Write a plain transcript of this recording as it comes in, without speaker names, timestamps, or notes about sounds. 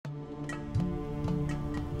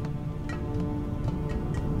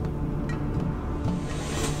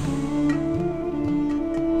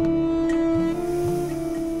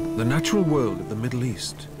The natural world of the Middle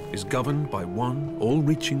East is governed by one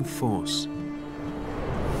all-reaching force: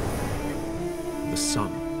 the sun.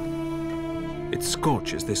 It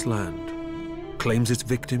scorches this land, claims its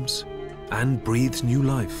victims, and breathes new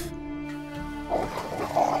life.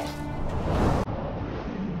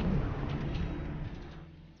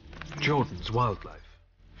 Jordan's wildlife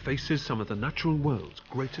faces some of the natural world's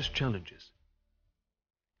greatest challenges.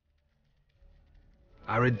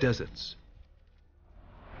 Arid deserts,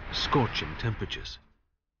 scorching temperatures,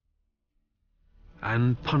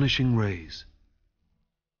 and punishing rays.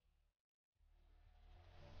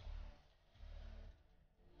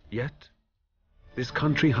 Yet, this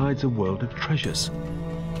country hides a world of treasures.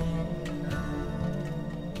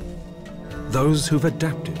 Those who've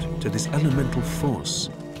adapted to this elemental force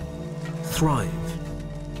thrive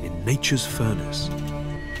in nature's furnace.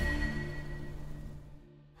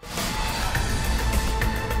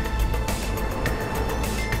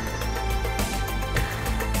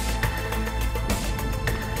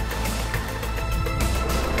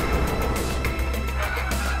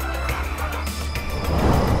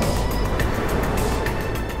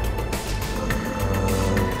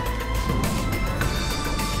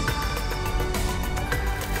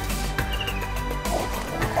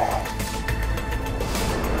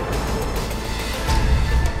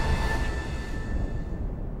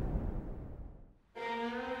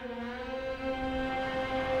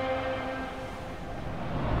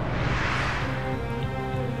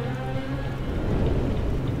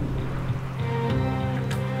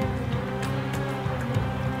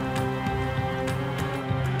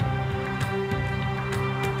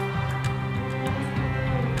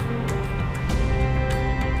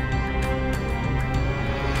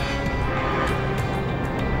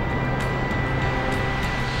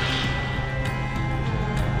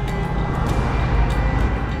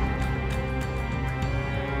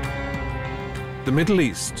 The Middle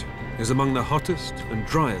East is among the hottest and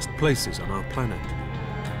driest places on our planet.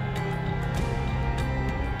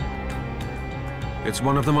 It's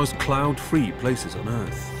one of the most cloud-free places on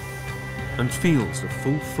Earth and feels the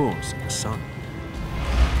full force of the sun.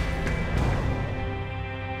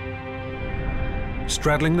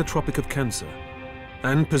 Straddling the Tropic of Cancer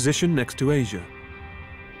and positioned next to Asia,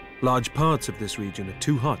 large parts of this region are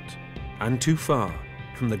too hot and too far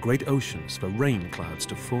from the great oceans for rain clouds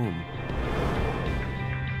to form.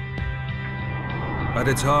 At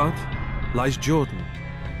its heart lies Jordan,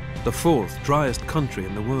 the fourth driest country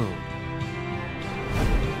in the world.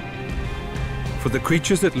 For the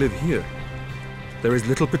creatures that live here, there is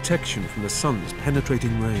little protection from the sun's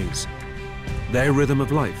penetrating rays. Their rhythm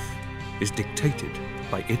of life is dictated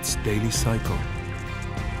by its daily cycle.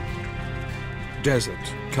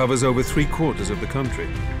 Desert covers over 3/4 of the country.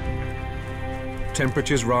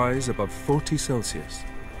 Temperatures rise above 40 Celsius.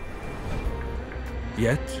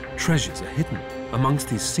 Yet, treasures are hidden amongst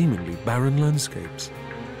these seemingly barren landscapes.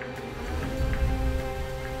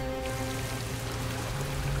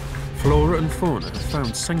 Flora and fauna have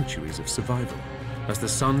found sanctuaries of survival as the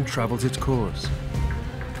sun travels its course.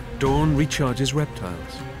 Dawn recharges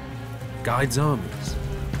reptiles, guides armies,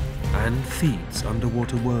 and feeds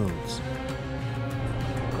underwater worlds.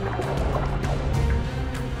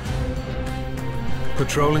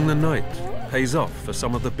 Patrolling the night pays off for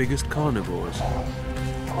some of the biggest carnivores,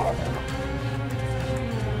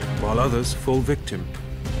 while others fall victim.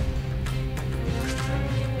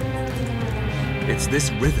 It's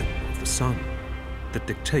this rhythm of the sun that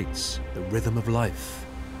dictates the rhythm of life.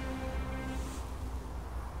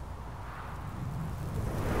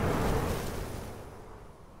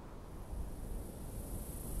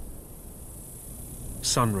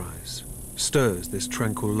 Sunrise stirs this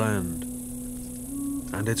tranquil land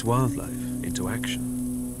and its wildlife into action.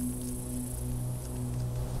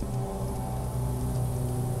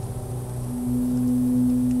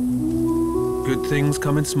 Good things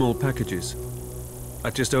come in small packages.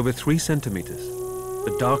 At just over 3 centimeters,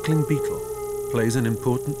 the darkling beetle plays an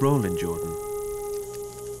important role in Jordan.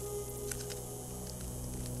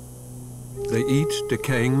 They eat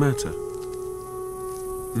decaying matter.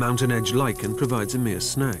 Mountain edge lichen provides a mere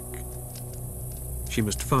snack. She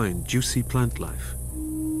must find juicy plant life,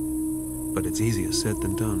 but it's easier said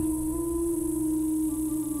than done.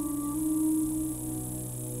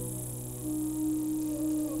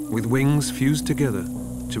 With wings fused together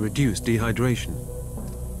to reduce dehydration,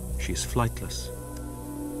 she's flightless.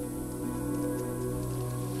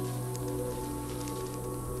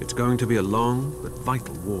 It's going to be a long but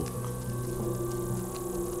vital walk.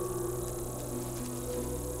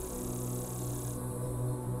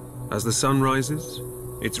 As the sun rises,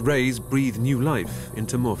 its rays breathe new life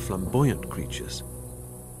into more flamboyant creatures.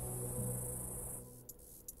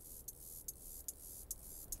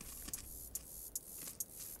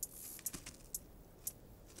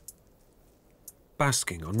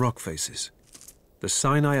 Basking on rock faces, the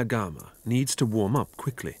Sinai agama needs to warm up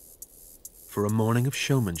quickly for a morning of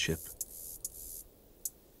showmanship.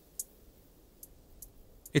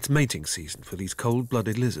 It's mating season for these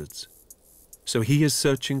cold-blooded lizards, so he is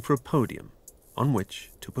searching for a podium on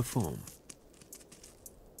which to perform.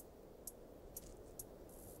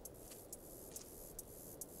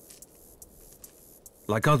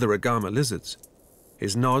 Like other agama lizards,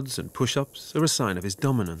 his nods and push-ups are a sign of his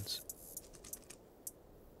dominance.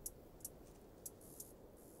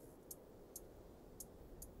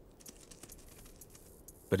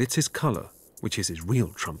 But it's his color which is his real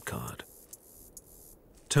trump card.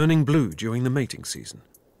 Turning blue during the mating season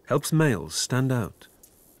helps males stand out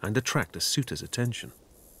and attract a suitor's attention.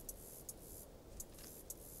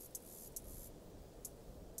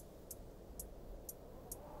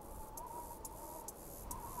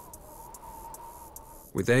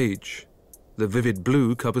 With age, the vivid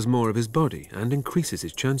blue covers more of his body and increases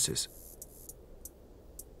his chances.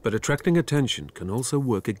 But attracting attention can also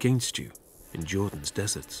work against you in Jordan's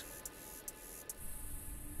deserts.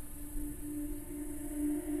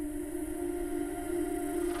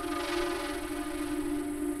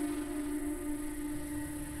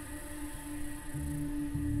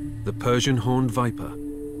 The Persian horned viper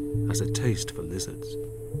has a taste for lizards.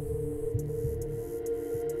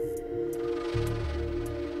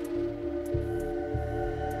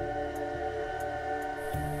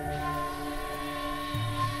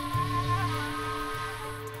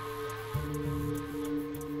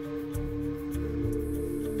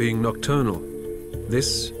 Being nocturnal,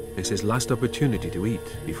 this is his last opportunity to eat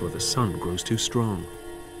before the sun grows too strong.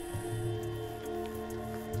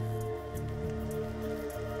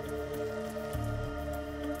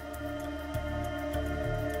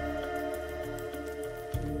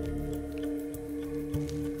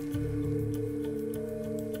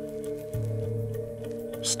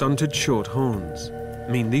 Stunted short horns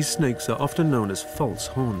mean these snakes are often known as false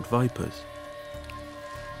horned vipers.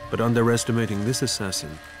 But underestimating this assassin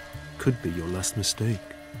could be your last mistake.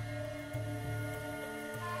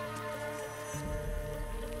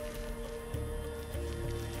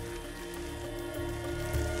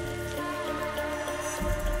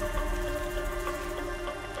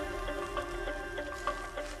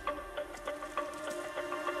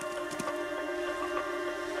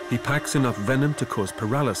 He packs enough venom to cause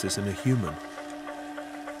paralysis in a human.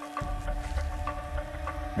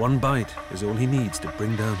 One bite is all he needs to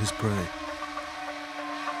bring down his prey.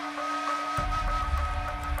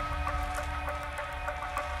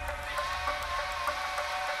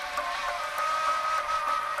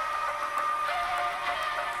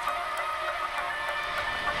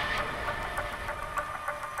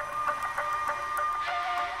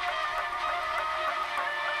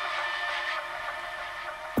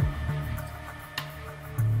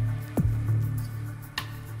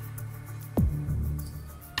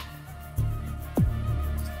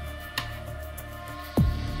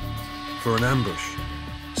 For an ambush,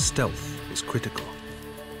 stealth is critical.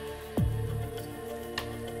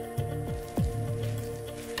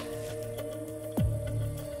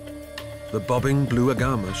 The bobbing blue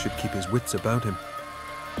agama should keep his wits about him.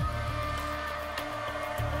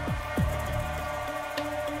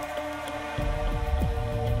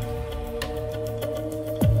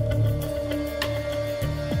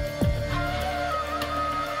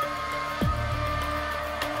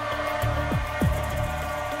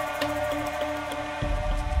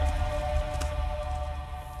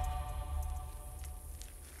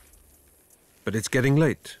 But it's getting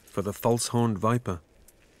late for the false-horned viper.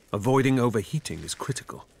 Avoiding overheating is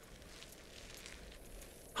critical.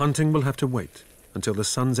 Hunting will have to wait until the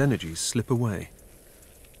sun's energies slip away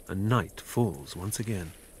and night falls once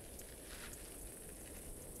again.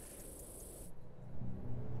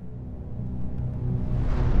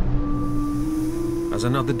 As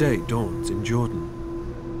another day dawns in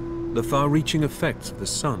Jordan, the far-reaching effects of the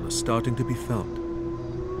sun are starting to be felt.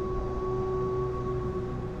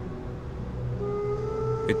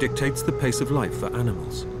 It dictates the pace of life for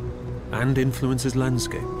animals and influences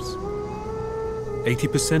landscapes.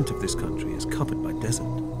 80% of this country is covered by desert.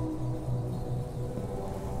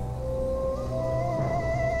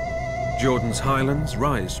 Jordan's highlands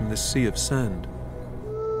rise from this sea of sand,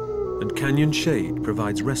 and canyon shade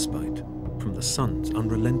provides respite from the sun's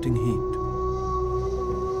unrelenting heat.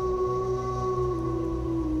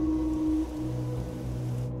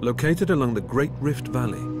 Located along the Great Rift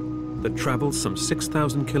Valley that travels some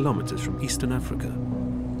 6,000 kilometers from eastern Africa,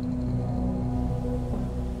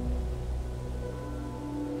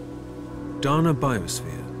 Dana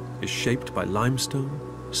biosphere is shaped by limestone,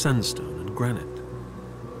 sandstone, and granite.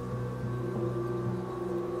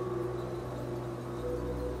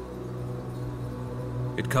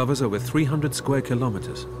 It covers over 300 square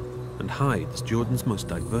kilometers and hides Jordan's most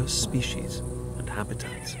diverse species and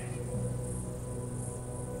habitats.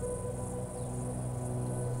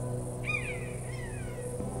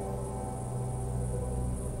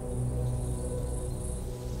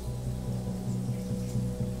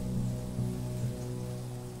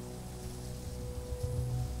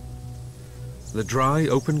 The dry,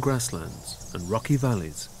 open grasslands and rocky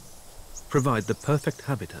valleys provide the perfect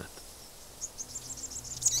habitat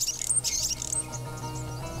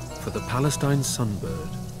for the Palestine sunbird.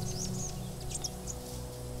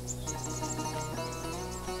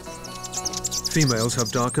 Females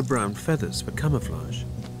have darker brown feathers for camouflage,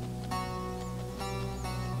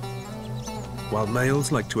 while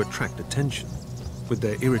males like to attract attention with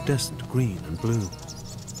their iridescent green and blue.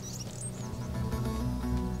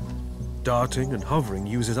 Darting and hovering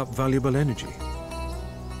uses up valuable energy,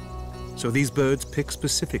 so these birds pick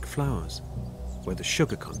specific flowers where the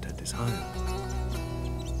sugar content is higher.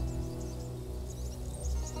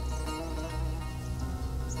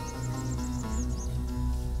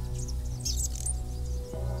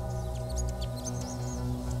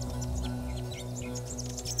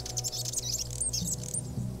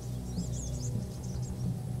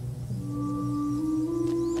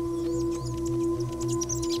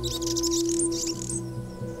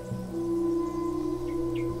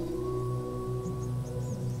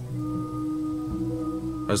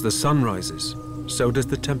 As the sun rises, so does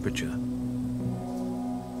the temperature.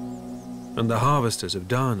 And the harvesters of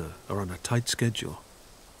Dana are on a tight schedule.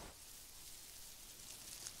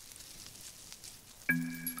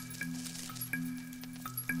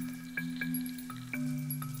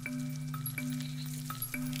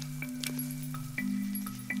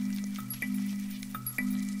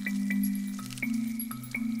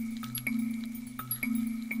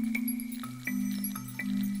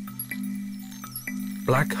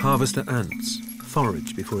 Black harvester ants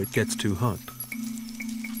forage before it gets too hot,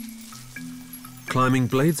 climbing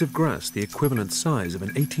blades of grass the equivalent size of an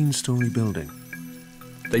 18-story building.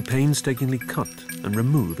 They painstakingly cut and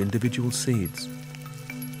remove individual seeds.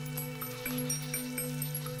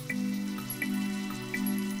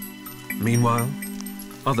 Meanwhile,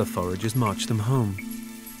 other foragers march them home.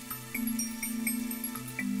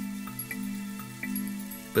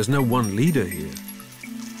 There's no one leader here,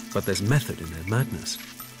 but there's method in their madness.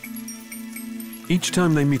 Each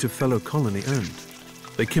time they meet a fellow colony ant,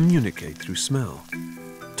 they communicate through smell,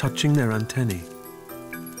 touching their antennae.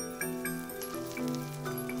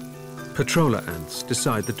 Patroller ants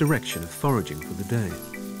decide the direction of foraging for the day.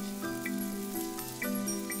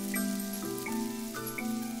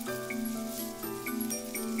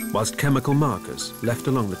 Whilst chemical markers left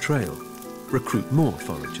along the trail recruit more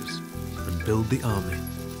foragers and build the army.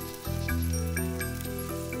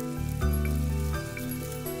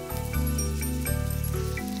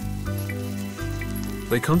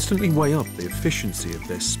 They constantly weigh up the efficiency of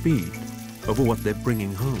their speed over what they're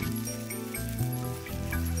bringing home.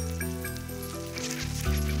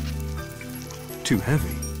 Too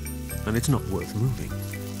heavy, and it's not worth moving.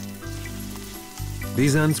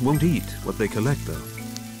 These ants won't eat what they collect,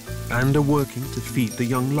 though, and are working to feed the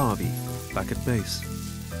young larvae back at base.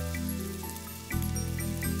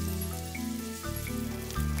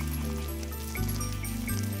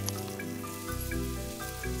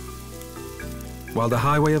 While the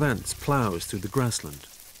highway of ants plows through the grassland,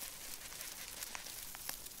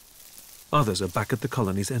 others are back at the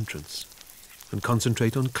colony's entrance and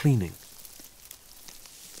concentrate on cleaning.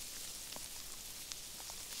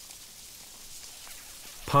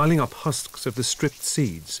 Piling up husks of the stripped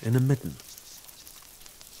seeds in a midden,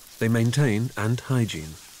 they maintain ant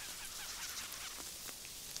hygiene.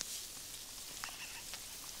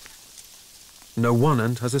 No one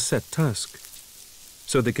ant has a set task,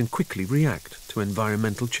 so they can quickly react to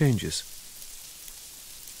environmental changes.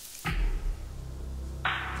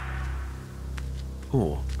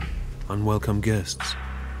 Or unwelcome guests.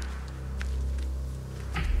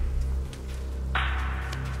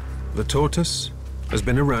 The tortoise has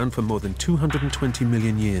been around for more than 220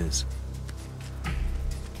 million years.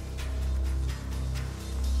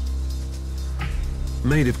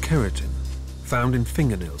 Made of keratin, found in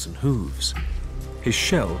fingernails and hooves, his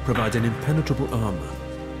shell provides an impenetrable armor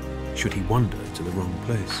should he wander to the wrong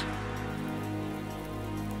place.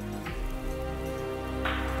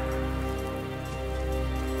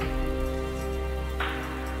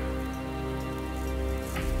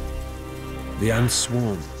 The ants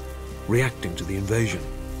swarm, reacting to the invasion.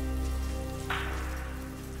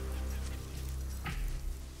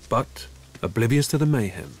 But, oblivious to the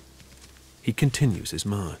mayhem, he continues his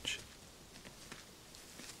march.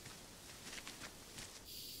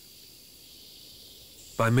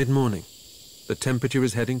 By mid-morning, the temperature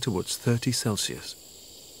is heading towards 30 Celsius.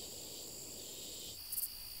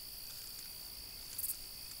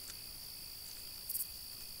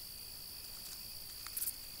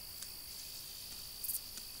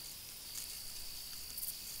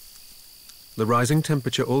 The rising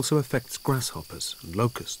temperature also affects grasshoppers and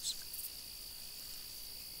locusts.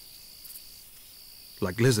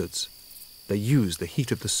 Like lizards, they use the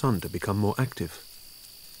heat of the sun to become more active.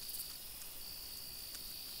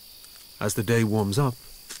 As the day warms up,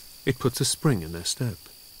 it puts a spring in their step.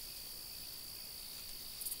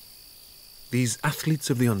 These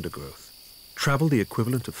athletes of the undergrowth travel the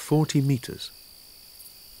equivalent of 40 meters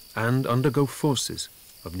and undergo forces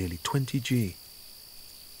of nearly 20 G.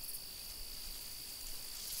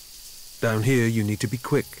 Down here, you need to be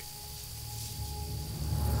quick.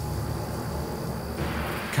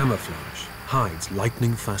 Camouflage hides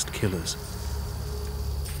lightning-fast killers.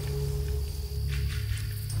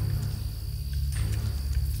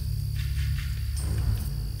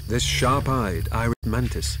 This sharp-eyed iris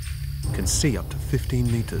mantis can see up to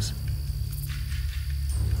 15 meters.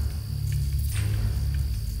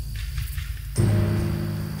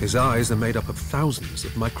 His eyes are made up of thousands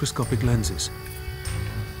of microscopic lenses.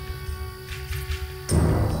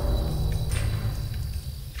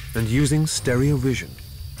 And using stereo vision,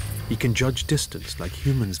 he can judge distance like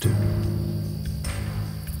humans do.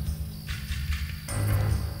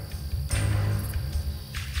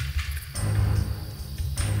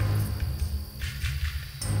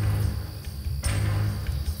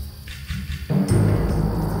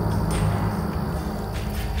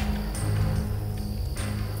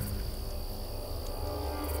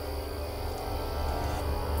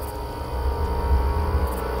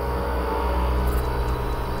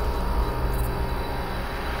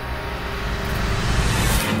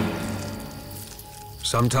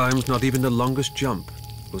 Sometimes not even the longest jump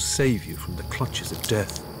will save you from the clutches of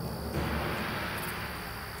death.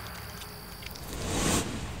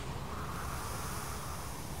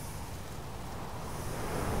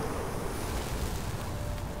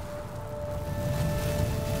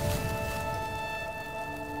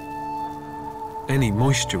 Any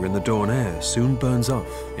moisture in the dawn air soon burns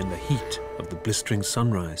off in the heat of the blistering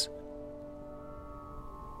sunrise.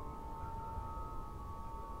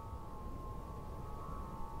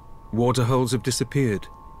 Waterholes have disappeared,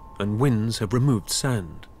 and winds have removed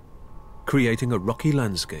sand, creating a rocky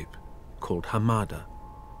landscape called Hamada.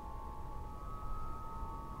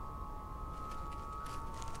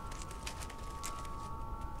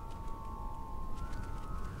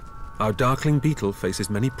 Our darkling beetle faces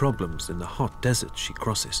many problems in the hot desert she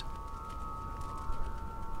crosses.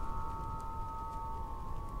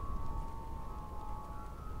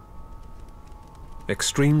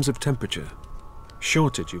 Extremes of temperature,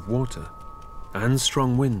 shortage of water, and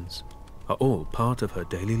strong winds are all part of her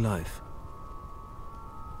daily life.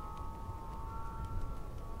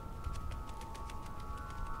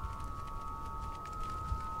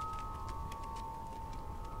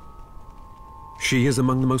 She is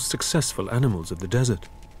among the most successful animals of the desert.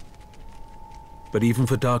 But even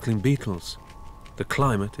for darkling beetles, the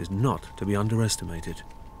climate is not to be underestimated.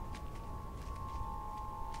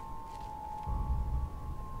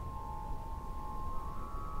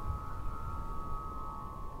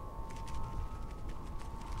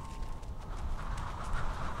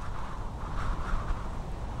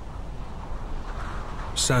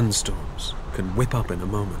 Sandstorms can whip up in a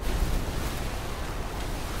moment.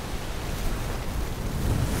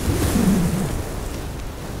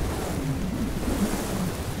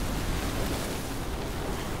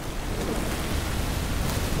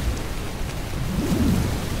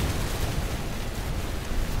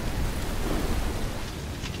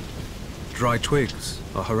 Dry twigs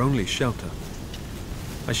are her only shelter,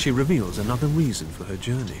 as she reveals another reason for her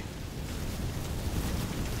journey.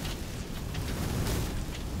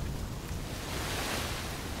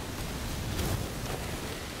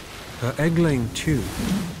 Her egg-laying tube,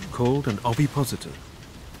 called an ovipositor,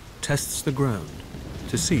 tests the ground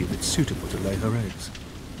to see if it's suitable to lay her eggs.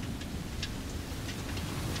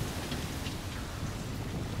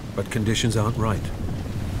 But conditions aren't right,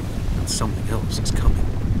 and something else is coming.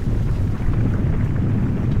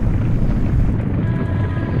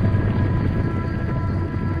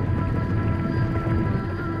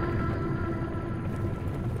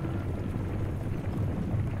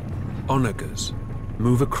 Onagers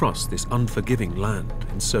move across this unforgiving land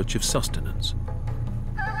in search of sustenance.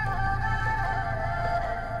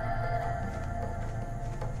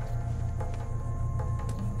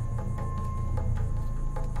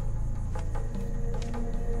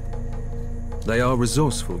 They are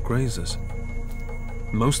resourceful grazers,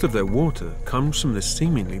 Most of their water comes from this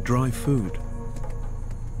seemingly dry food.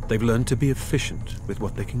 They've learned to be efficient with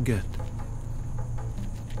what they can get.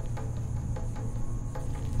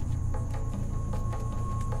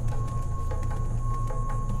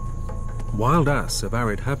 Wild ass of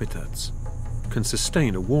arid habitats can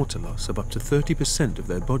sustain a water loss of up to 30% of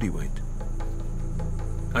their body weight,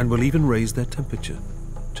 and will even raise their temperature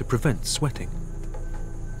to prevent sweating.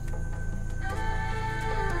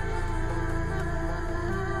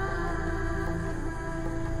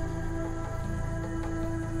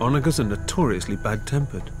 Onagers are notoriously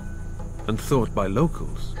bad-tempered and thought by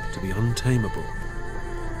locals to be untamable.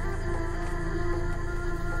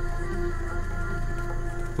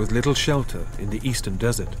 With little shelter in the eastern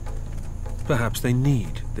desert, perhaps they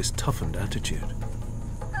need this toughened attitude.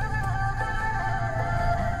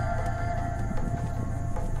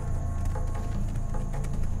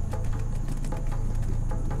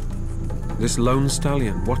 This lone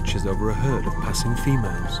stallion watches over a herd of passing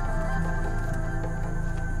females.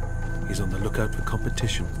 He's on the lookout for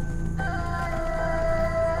competition.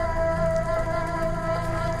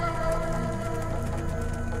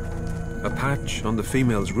 A patch on the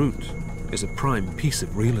female's route is a prime piece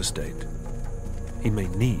of real estate. He may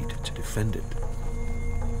need to defend it.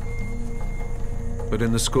 But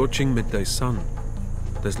in the scorching midday sun,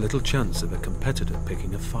 there's little chance of a competitor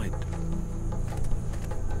picking a fight.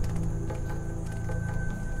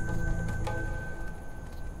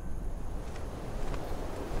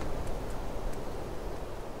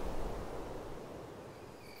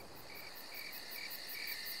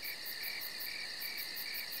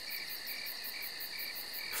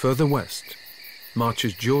 Further west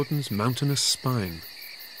marches Jordan's mountainous spine.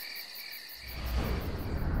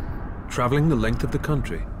 Traveling the length of the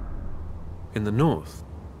country, in the north,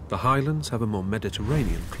 the highlands have a more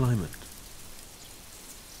Mediterranean climate.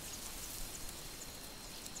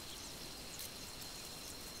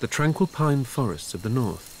 The tranquil pine forests of the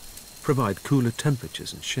north provide cooler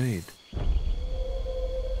temperatures and shade.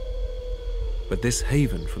 But this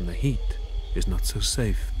haven from the heat is not so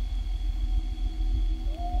safe.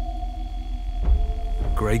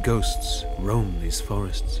 Grey ghosts roam these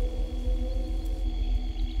forests.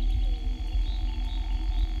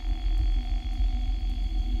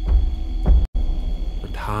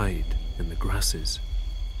 And hide in the grasses.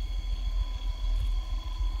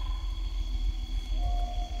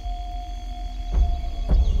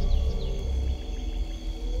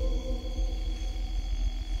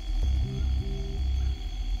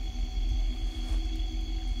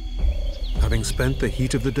 Having spent the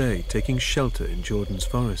heat of the day taking shelter in Jordan's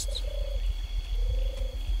forests,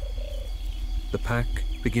 the pack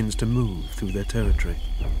begins to move through their territory.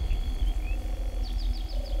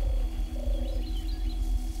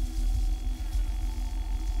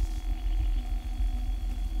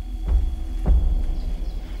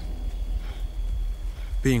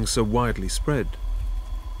 Being so widely spread,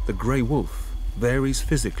 the grey wolf varies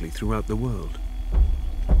physically throughout the world.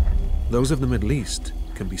 Those of the Middle East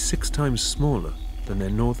can be 6 times smaller than their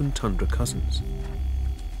northern tundra cousins.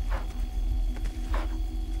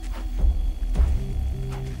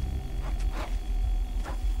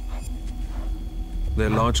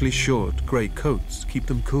 Their largely short grey coats keep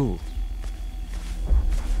them cool,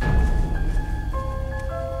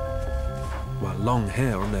 while long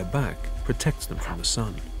hair on their back protects them from the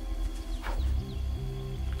sun.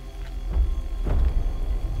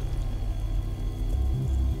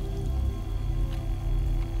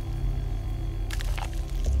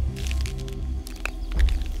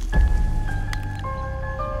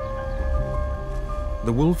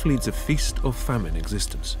 The wolf leads a feast or famine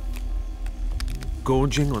existence,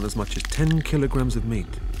 gorging on as much as 10 kilograms of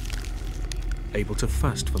meat, able to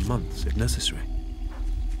fast for months if necessary.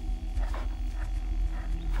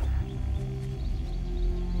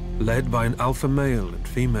 Led by an alpha male and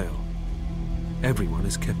female, everyone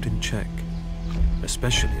is kept in check,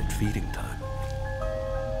 especially at feeding time.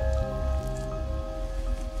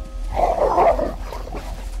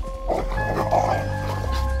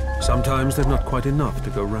 Sometimes there's not quite enough to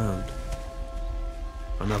go round.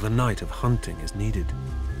 Another night of hunting is needed.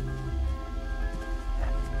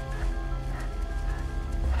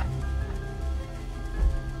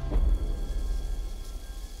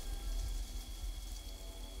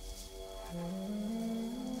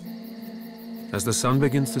 As the sun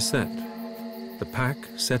begins to set, the pack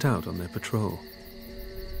set out on their patrol.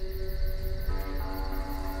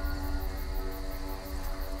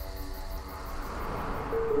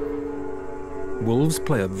 Wolves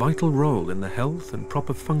play a vital role in the health and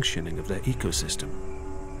proper functioning of their ecosystem.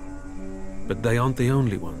 But they aren't the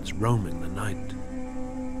only ones roaming the night.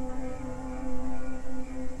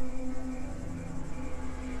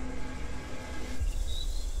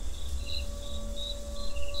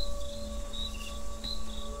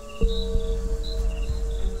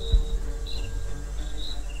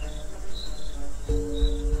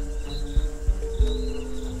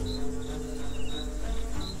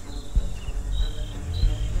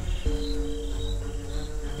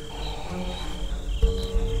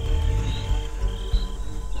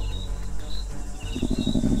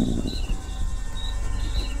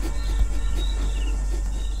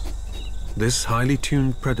 This highly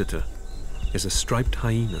tuned predator is a striped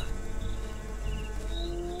hyena.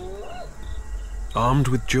 Armed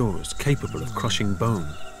with jaws capable of crushing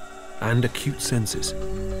bone and acute senses,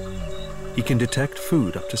 he can detect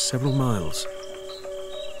food up to several miles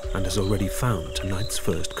and has already found tonight's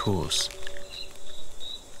first course.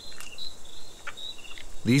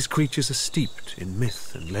 These creatures are steeped in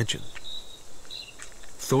myth and legend,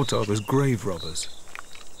 thought of as grave robbers.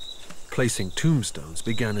 Placing tombstones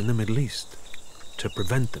began in the Middle East to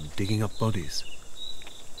prevent them digging up bodies.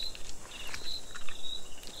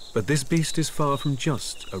 But this beast is far from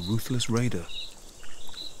just a ruthless raider.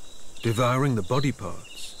 Devouring the body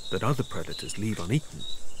parts that other predators leave uneaten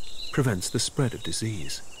prevents the spread of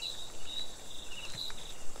disease.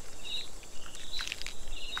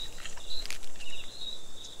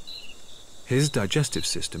 His digestive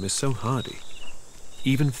system is so hardy,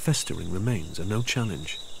 even festering remains are no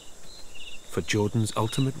challenge for Jordan's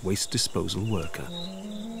ultimate waste disposal worker.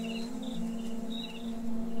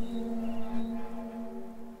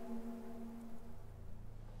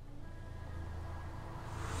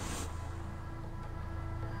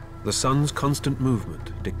 The sun's constant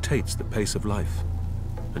movement dictates the pace of life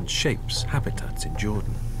and shapes habitats in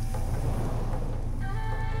Jordan.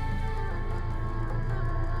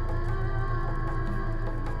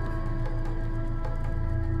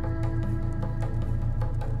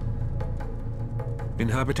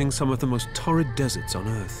 Inhabiting some of the most torrid deserts on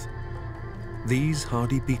Earth, these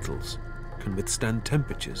hardy beetles can withstand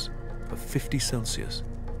temperatures of 50 Celsius.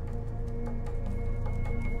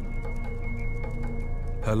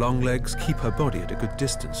 Her long legs keep her body at a good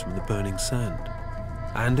distance from the burning sand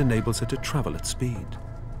and enables her to travel at speed.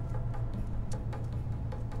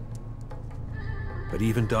 But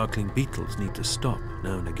even darkling beetles need to stop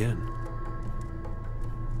now and again.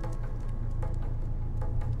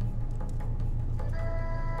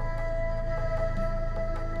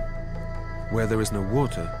 Where there is no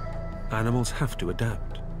water, animals have to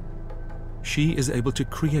adapt. She is able to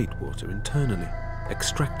create water internally,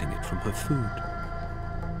 extracting it from her food.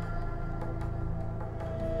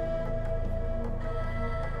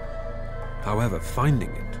 However, finding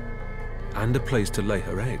it and a place to lay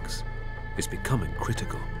her eggs is becoming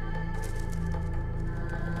critical.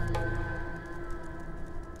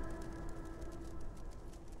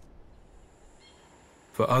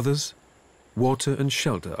 For others, water and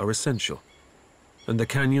shelter are essential, and the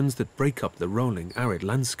canyons that break up the rolling, arid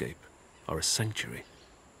landscape are a sanctuary.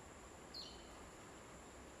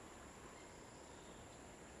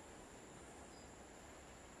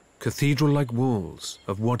 Cathedral-like walls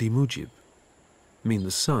of Wadi Mujib mean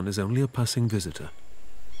the sun is only a passing visitor.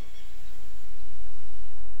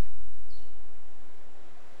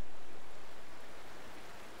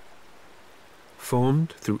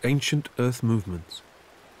 Formed through ancient earth movements,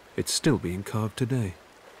 it's still being carved today.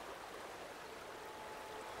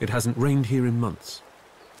 It hasn't rained here in months,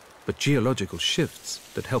 but geological shifts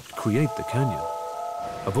that helped create the canyon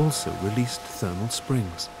have also released thermal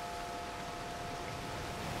springs.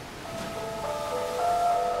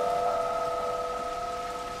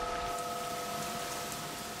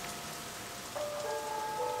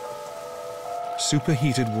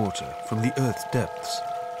 Superheated water from the Earth's depths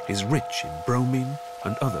is rich in bromine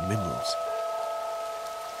and other minerals.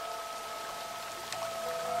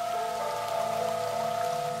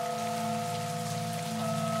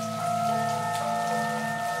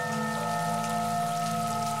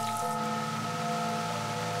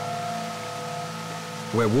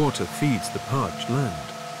 Where water feeds the parched land,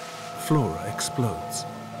 flora explodes.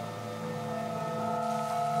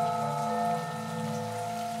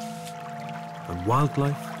 And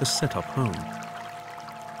wildlife has set up home.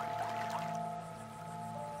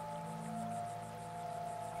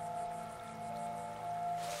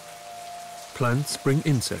 Plants bring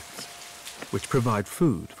insects, which provide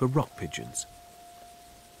food for rock pigeons.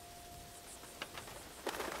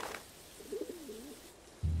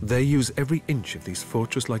 They use every inch of these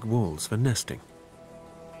fortress-like walls for nesting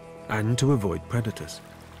and to avoid predators.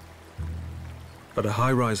 But a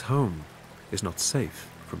high-rise home is not safe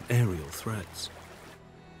from aerial threats.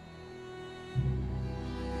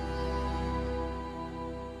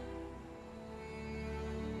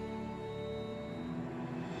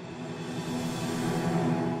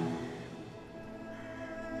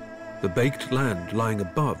 The baked land lying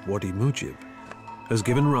above Wadi Mujib has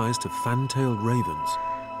given rise to fan-tailed ravens.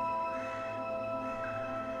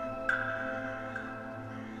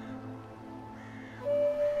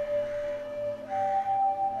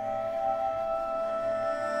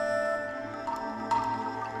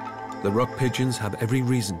 The rock pigeons have every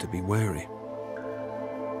reason to be wary.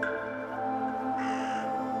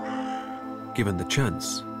 Given the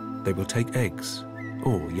chance, they will take eggs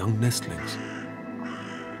or young nestlings.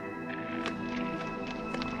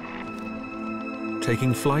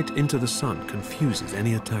 Taking flight into the sun confuses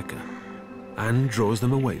any attacker and draws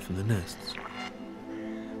them away from the nests.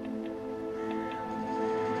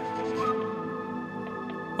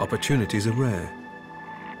 Opportunities are rare,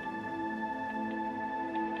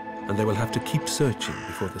 and they will have to keep searching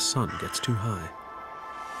before the sun gets too high.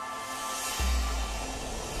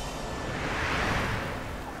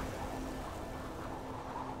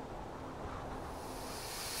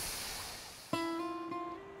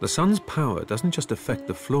 The sun's power doesn't just affect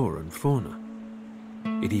the flora and fauna,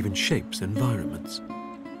 it even shapes environments.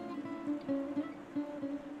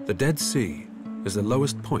 The Dead Sea is the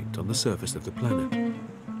lowest point on the surface of the planet.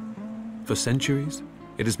 For centuries,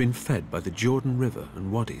 it has been fed by the Jordan River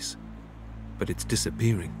and wadis, but it's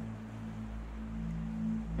disappearing.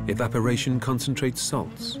 Evaporation concentrates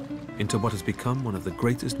salts into what has become one of the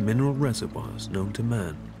greatest mineral reservoirs known to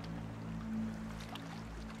man.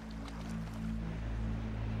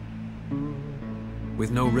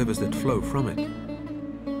 With no rivers that flow from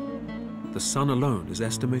it, the sun alone is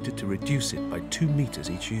estimated to reduce it by 2 meters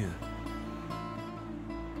each year.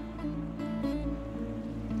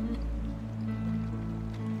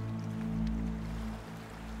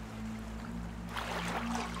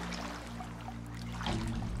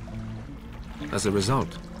 As a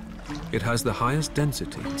result, it has the highest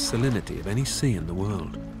density and salinity of any sea in the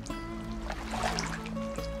world.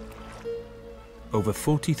 Over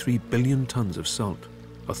 43 billion tons of salt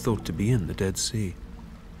are thought to be in the Dead Sea.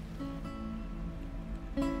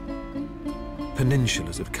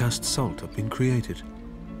 Peninsulas of cast salt have been created.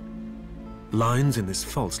 Lines in this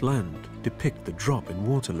false land depict the drop in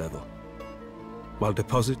water level, while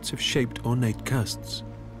deposits have shaped ornate casts.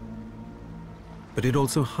 But it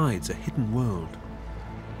also hides a hidden world.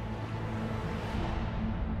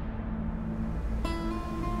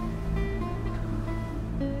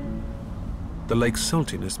 The lake's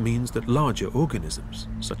saltiness means that larger organisms,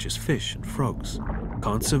 such as fish and frogs,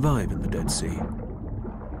 can't survive in the Dead Sea.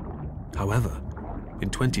 However, in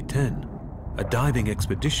 2010, a diving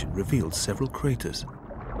expedition revealed several craters.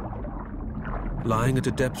 Lying at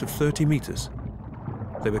a depth of 30 meters,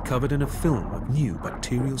 they were covered in a film of new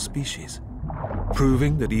bacterial species,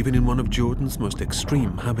 proving that even in one of Jordan's most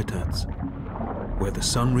extreme habitats, where the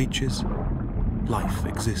sun reaches, life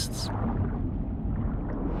exists.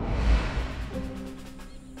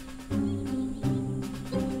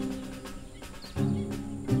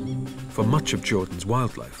 For much of Jordan's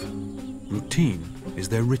wildlife, routine is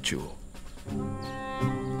their ritual.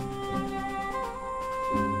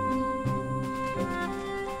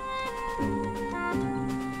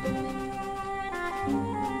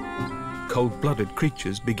 Cold-blooded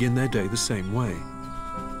creatures begin their day the same way,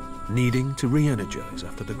 needing to re-energize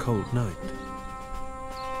after the cold night.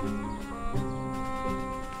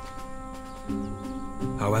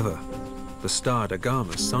 However, the star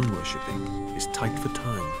Agama's sun-worshipping is tight for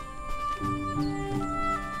time.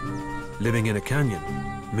 Living in a canyon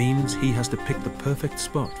means he has to pick the perfect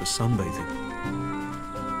spot for sunbathing.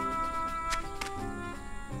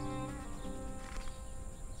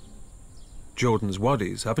 Jordan's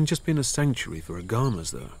wadis haven't just been a sanctuary for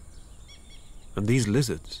Agamas, though. And these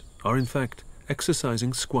lizards are, in fact,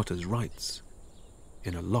 exercising squatters' rights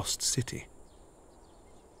in a lost city.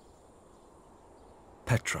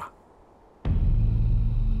 Petra.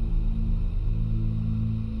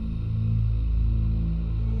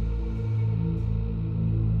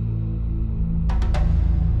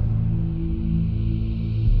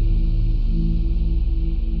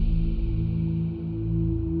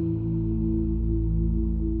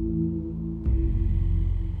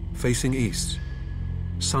 Facing east,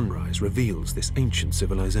 sunrise reveals this ancient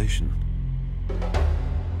civilization.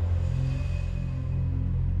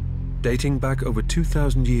 Dating back over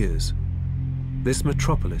 2,000 years, this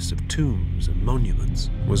metropolis of tombs and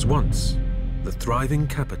monuments was once the thriving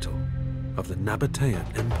capital of the Nabatean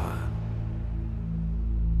Empire.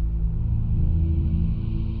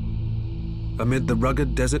 Amid the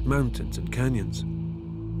rugged desert mountains and canyons,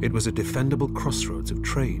 it was a defendable crossroads of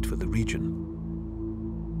trade for the region.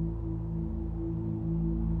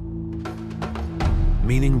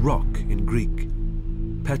 Meaning rock in Greek,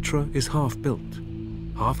 Petra is half built,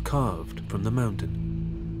 half carved from the mountain.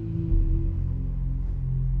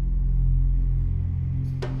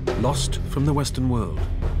 Lost from the Western world,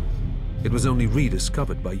 it was only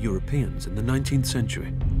rediscovered by Europeans in the 19th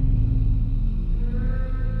century.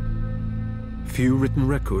 Few written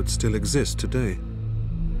records still exist today,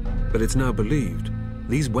 but it's now believed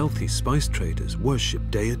these wealthy spice traders worship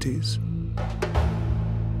deities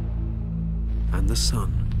and the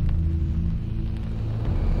sun.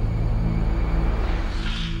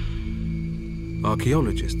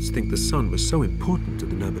 Archaeologists think the sun was so important to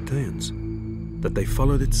the Nabateans that they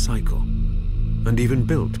followed its cycle and even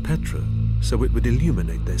built Petra so it would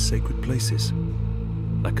illuminate their sacred places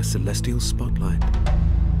like a celestial spotlight.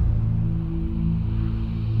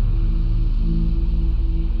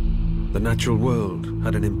 The natural world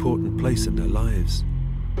had an important place in their lives.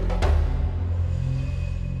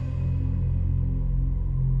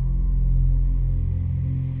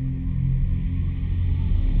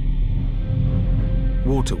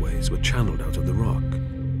 Waterways were channeled out of the rock.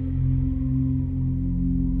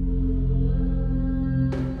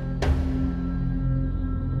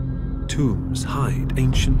 Tombs hide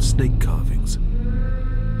ancient snake carvings.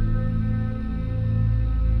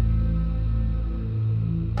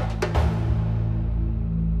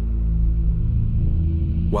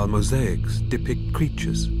 While mosaics depict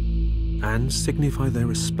creatures and signify their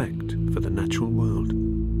respect for the natural world.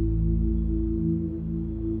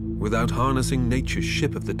 Without harnessing nature's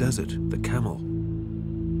ship of the desert, the camel,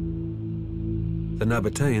 the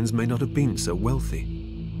Nabateans may not have been so wealthy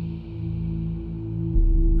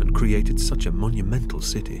and created such a monumental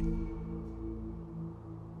city.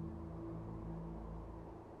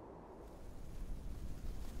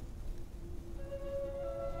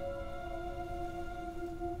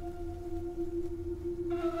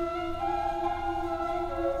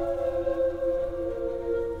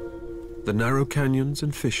 The narrow canyons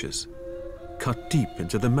and fissures, cut deep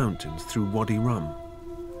into the mountains through Wadi Rum,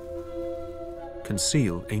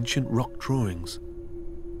 conceal ancient rock drawings.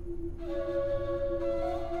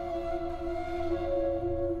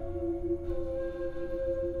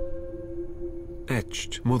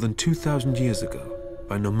 Etched more than 2,000 years ago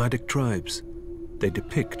by nomadic tribes, they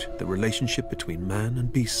depict the relationship between man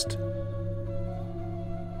and beast.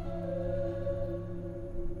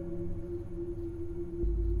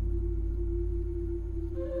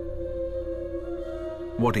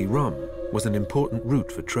 Wadi Rum was an important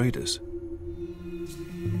route for traders.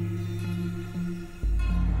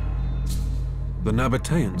 The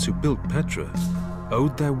Nabateans who built Petra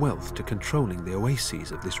owed their wealth to controlling the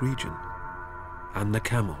oases of this region and the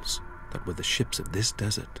camels that were the ships of this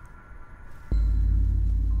desert.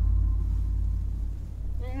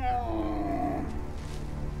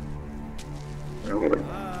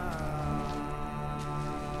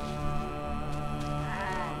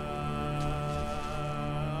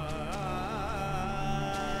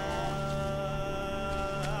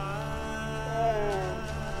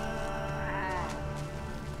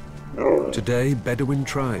 Today, Bedouin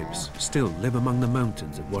tribes still live among the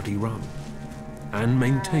mountains of Wadi Rum and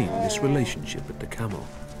maintain this relationship with the camel.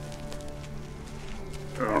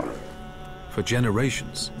 For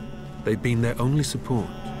generations, they've been their only support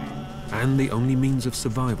and the only means of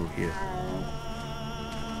survival here.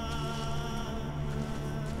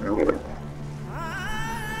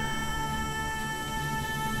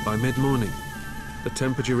 By mid-morning, the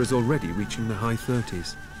temperature is already reaching the high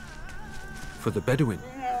 30s. For the Bedouin,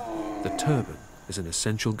 the turban is an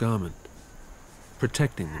essential garment,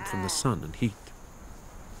 protecting them from the sun and heat.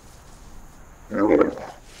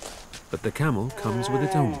 But the camel comes with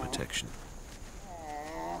its own protection.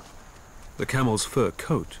 The camel's fur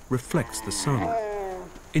coat reflects the sun,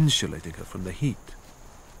 insulating her from the heat.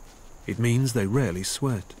 It means they rarely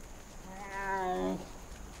sweat.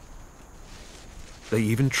 They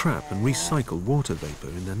even trap and recycle water vapor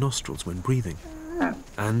in their nostrils when breathing,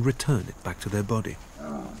 and return it back to their body.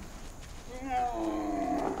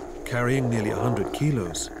 Carrying nearly 100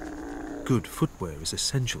 kilos, good footwear is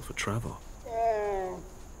essential for travel.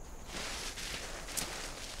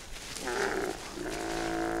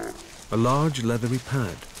 A large leathery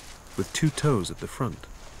pad with 2 toes at the front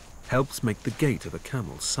helps make the gait of a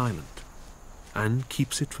camel silent and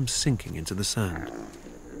keeps it from sinking into the sand.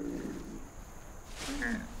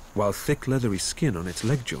 While thick leathery skin on its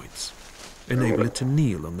leg joints enable it to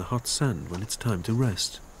kneel on the hot sand when it's time to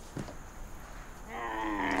rest.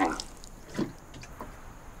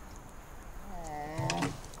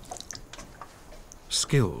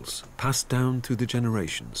 Skills passed down through the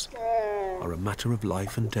generations are a matter of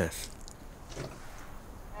life and death.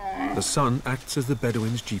 The sun acts as the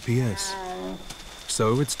Bedouin's GPS,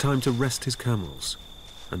 so it's time to rest his camels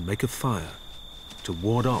and make a fire to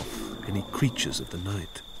ward off any creatures of the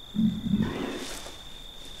night.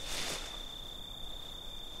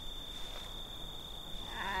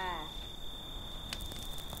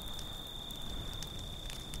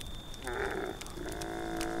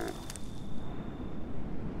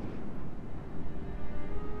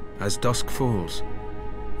 As dusk falls,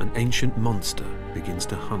 an ancient monster begins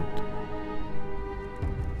to hunt.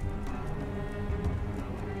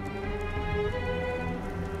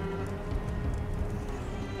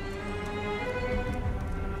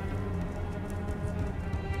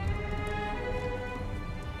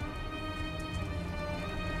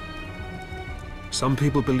 Some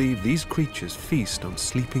people believe these creatures feast on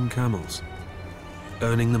sleeping camels,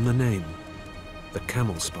 earning them the name, the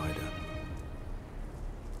camel spider.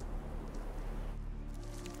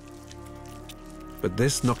 But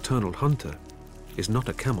this nocturnal hunter is not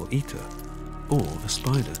a camel eater or a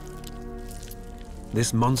spider.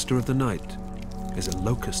 This monster of the night is a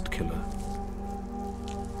locust killer.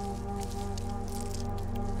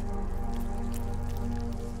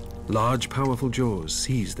 Large, powerful jaws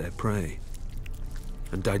seize their prey,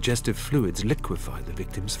 and digestive fluids liquefy the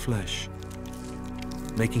victim's flesh,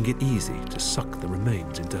 making it easy to suck the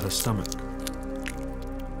remains into her stomach.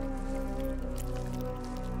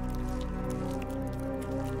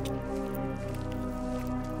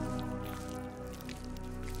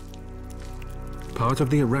 Part of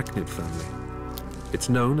the arachnid family, it's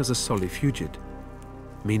known as a solifugid,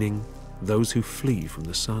 meaning those who flee from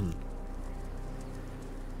the sun.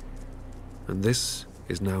 And this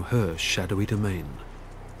is now her shadowy domain.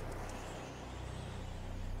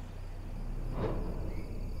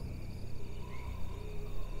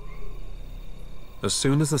 As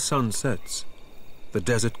soon as the sun sets, the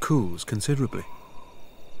desert cools considerably.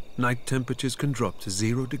 Night temperatures can drop to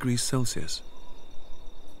 0 degrees Celsius.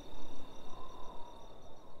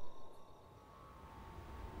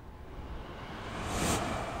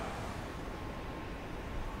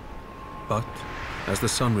 But as the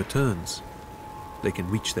sun returns, they can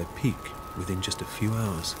reach their peak within just a few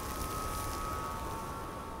hours.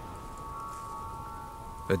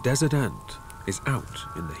 A desert ant is out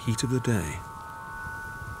in the heat of the day.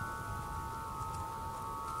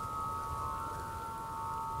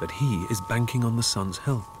 But he is banking on the sun's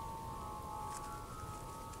help.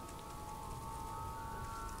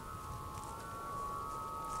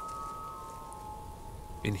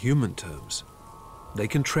 In human terms, they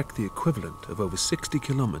can trek the equivalent of over 60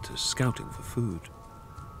 kilometers scouting for food.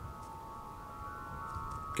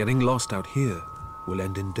 Getting lost out here will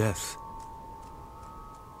end in death.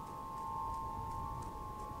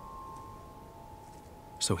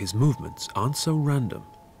 So his movements aren't so random.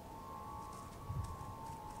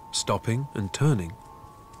 Stopping and turning,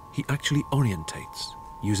 he actually orientates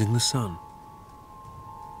using the sun.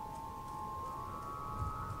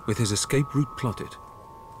 With his escape route plotted,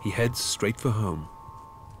 he heads straight for home.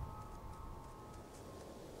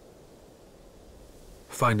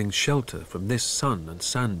 Finding shelter from this sun and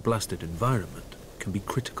sand-blasted environment can be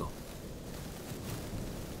critical.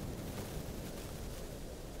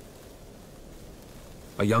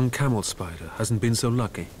 A young camel spider hasn't been so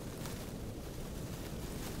lucky.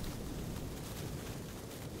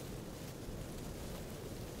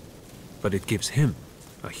 But it gives him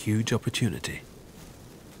a huge opportunity.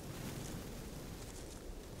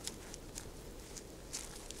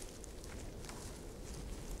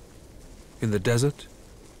 In the desert,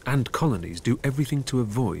 ant colonies do everything to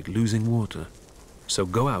avoid losing water, so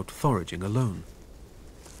go out foraging alone.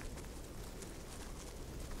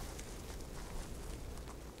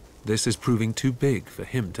 This is proving too big for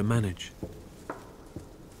him to manage.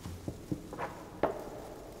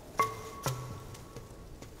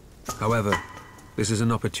 However, this is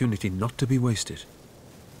an opportunity not to be wasted.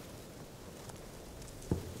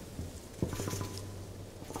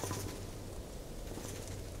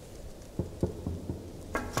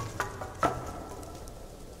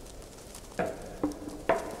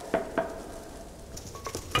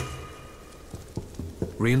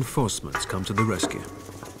 Reinforcements come to the rescue,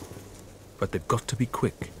 but they've got to be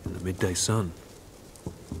quick in the midday sun.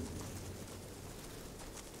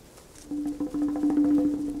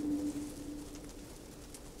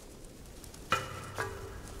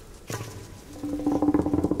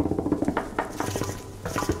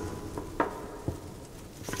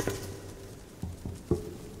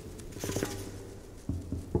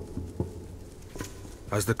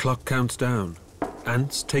 As the clock counts down,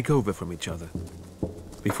 ants take over from each other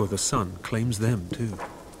before the sun claims them too.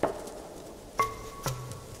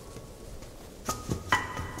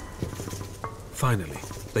 Finally,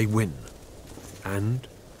 they win and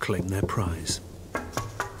claim their prize.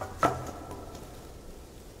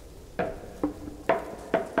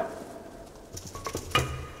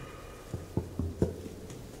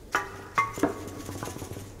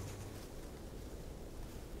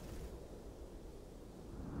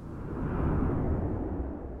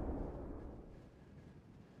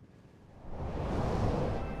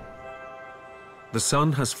 The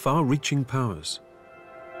sun has far-reaching powers,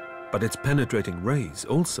 but its penetrating rays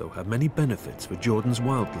also have many benefits for Jordan's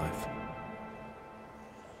wildlife.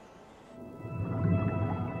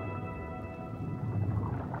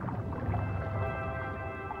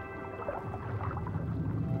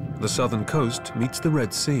 The southern coast meets the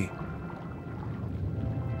Red Sea,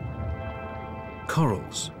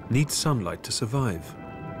 Corals need sunlight to survive,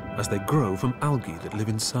 as they grow from algae that live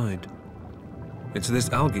inside. It's this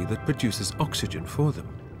algae that produces oxygen for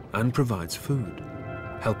them and provides food,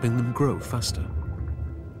 helping them grow faster.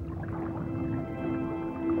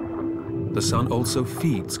 The sun also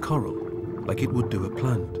feeds coral like it would do a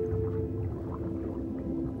plant.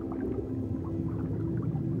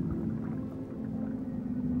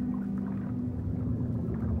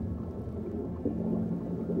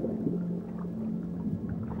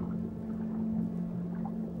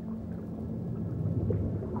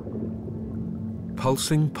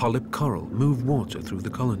 Pulsing polyp coral move water through the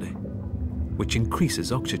colony, which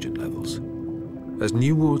increases oxygen levels. As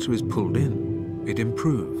new water is pulled in, it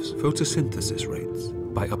improves photosynthesis rates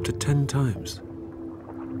by up to 10 times.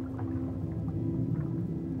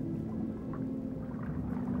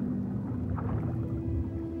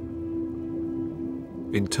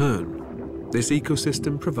 In turn, this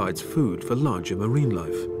ecosystem provides food for larger marine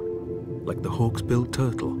life, like the hawksbill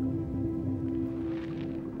turtle.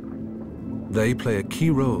 They play a key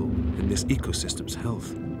role in this ecosystem's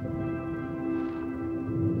health.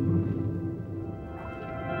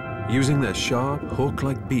 Using their sharp,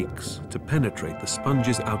 hawk-like beaks to penetrate the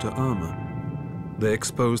sponge's outer armor, they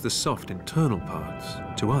expose the soft internal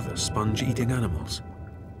parts to other sponge-eating animals.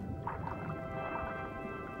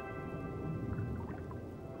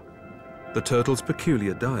 The turtle's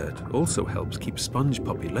peculiar diet also helps keep sponge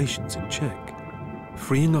populations in check,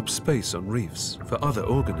 freeing up space on reefs for other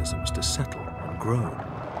organisms to settle and grow.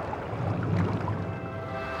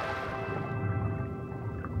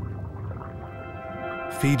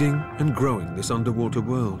 Feeding and growing this underwater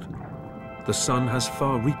world, the sun has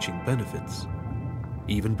far-reaching benefits,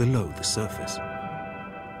 even below the surface.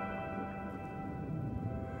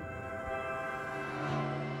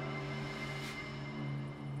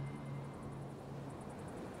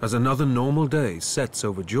 As another normal day sets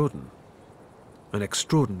over Jordan, an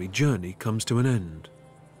extraordinary journey comes to an end.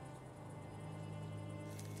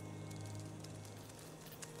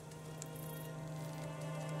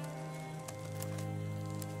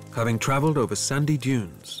 Having traveled over sandy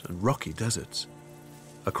dunes and rocky deserts,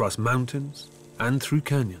 across mountains and through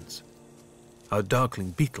canyons, our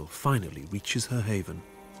darkling beetle finally reaches her haven.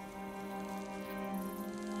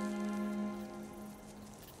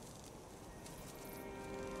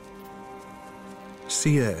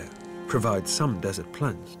 Sea air provides some desert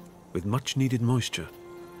plants with much-needed moisture.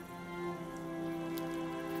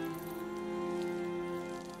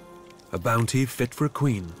 A bounty fit for a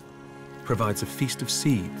queen provides a feast of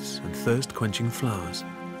seeds and thirst-quenching flowers.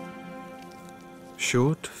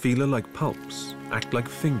 Short, feeler-like pulps act like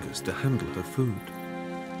fingers to handle her food,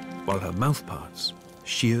 while her mouthparts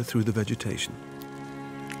shear through the vegetation.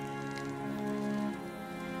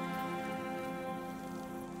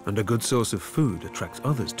 And a good source of food attracts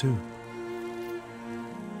others too.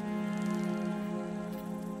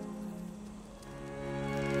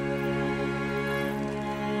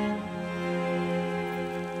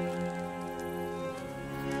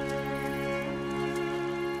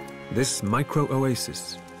 This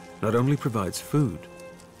micro-oasis not only provides food,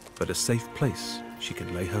 but a safe place she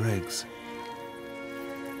can lay her eggs.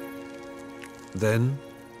 Then,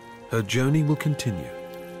 her journey will continue,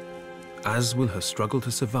 as will her struggle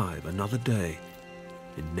to survive another day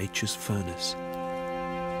in nature's furnace.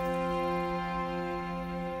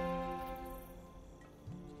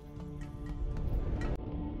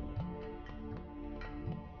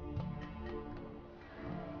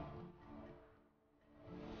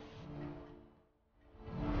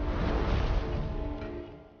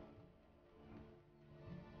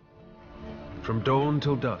 From dawn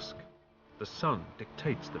till dusk, the sun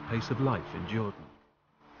dictates the pace of life in Jordan.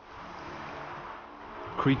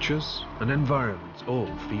 Creatures and environments all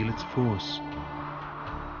feel its force.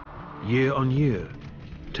 Year on year,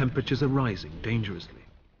 temperatures are rising dangerously,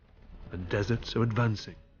 and deserts are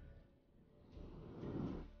advancing.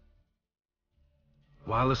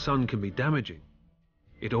 While the sun can be damaging,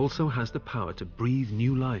 it also has the power to breathe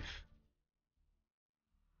new life.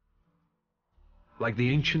 Like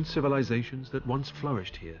the ancient civilizations that once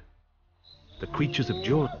flourished here, the creatures of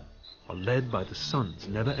Jordan are led by the sun's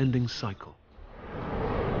never-ending cycle.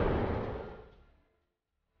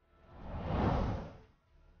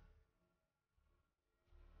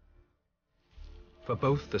 For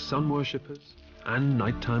both the sun worshippers and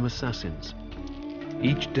nighttime assassins,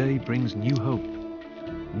 each day brings new hope,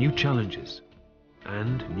 new challenges,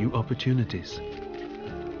 and new opportunities.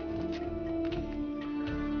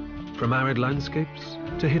 From arid landscapes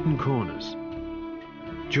to hidden corners,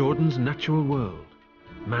 Jordan's natural world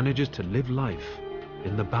manages to live life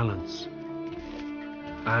in the balance.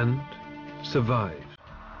 And, Survive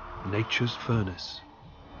nature's furnace.